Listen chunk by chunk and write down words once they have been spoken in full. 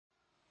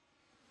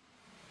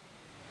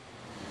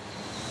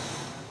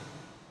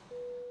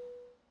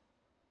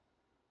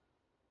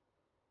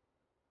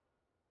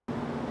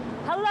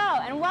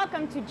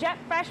welcome to Jet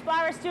Fresh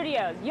Flowers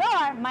Studios,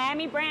 your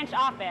Miami branch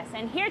office.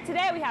 And here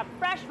today we have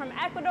fresh from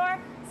Ecuador,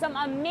 some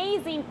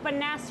amazing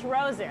finesse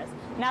roses.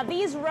 Now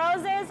these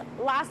roses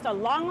last a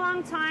long,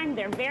 long time.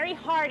 They're very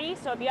hardy,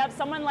 so if you have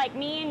someone like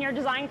me in your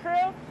design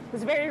crew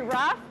who's very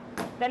rough,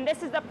 then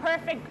this is the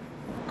perfect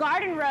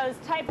garden rose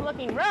type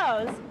looking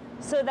rose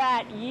so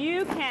that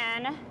you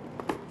can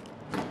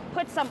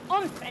put some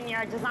oomph in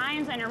your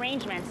designs and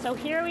arrangements. So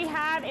here we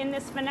have in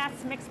this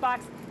finesse mix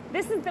box,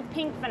 this is the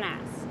pink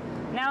finesse.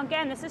 Now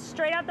again, this is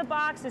straight out the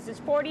box. This is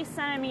 40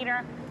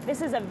 centimeter. This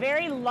is a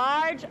very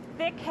large,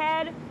 thick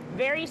head,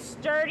 very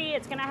sturdy.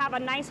 It's gonna have a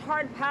nice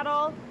hard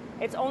petal.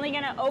 It's only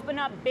gonna open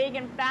up big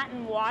and fat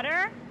in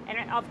water.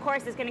 And of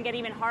course, it's gonna get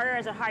even harder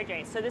as it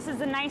hydrates. So this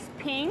is a nice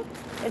pink.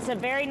 It's a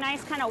very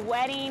nice kind of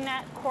wedding,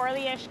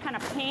 corally-ish kind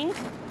of pink.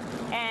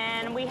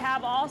 And we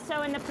have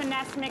also in the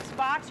finesse mix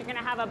box, you're gonna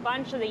have a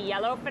bunch of the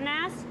yellow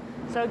finesse.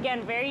 So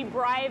again, very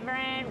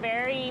vibrant,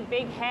 very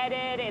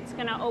big-headed. It's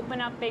gonna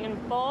open up big and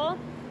full.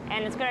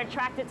 And it's going to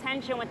attract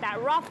attention with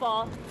that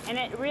ruffle, and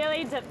it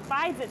really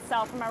divides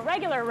itself from a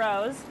regular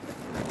rose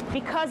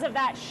because of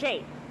that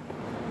shape.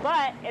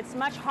 But it's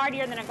much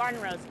hardier than a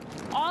garden rose.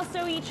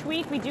 Also, each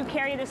week we do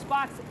carry this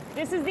box.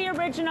 This is the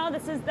original.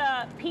 This is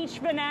the peach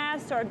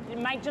finesse, or it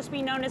might just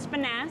be known as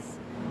finesse.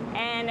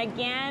 And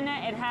again,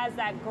 it has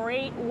that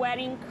great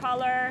wedding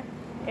color.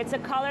 It's a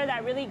color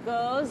that really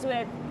goes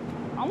with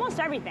almost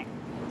everything.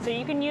 So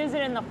you can use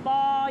it in the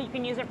fall, you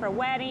can use it for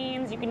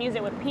weddings, you can use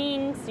it with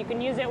pinks, you can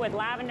use it with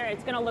lavender.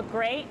 It's gonna look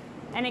great.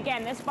 And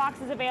again, this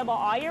box is available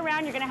all year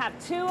round. You're gonna have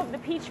two of the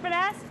peach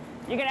finesse,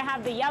 you're gonna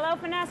have the yellow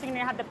finesse, you're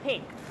gonna have the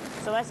pink.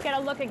 So let's get a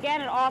look again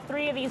at all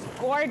three of these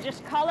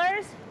gorgeous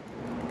colors.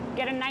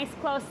 Get a nice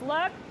close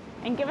look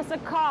and give us a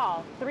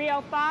call,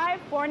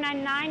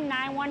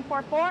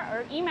 305-499-9144,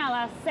 or email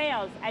us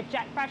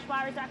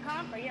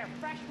sales@jetfreshflowers.com for your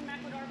fresh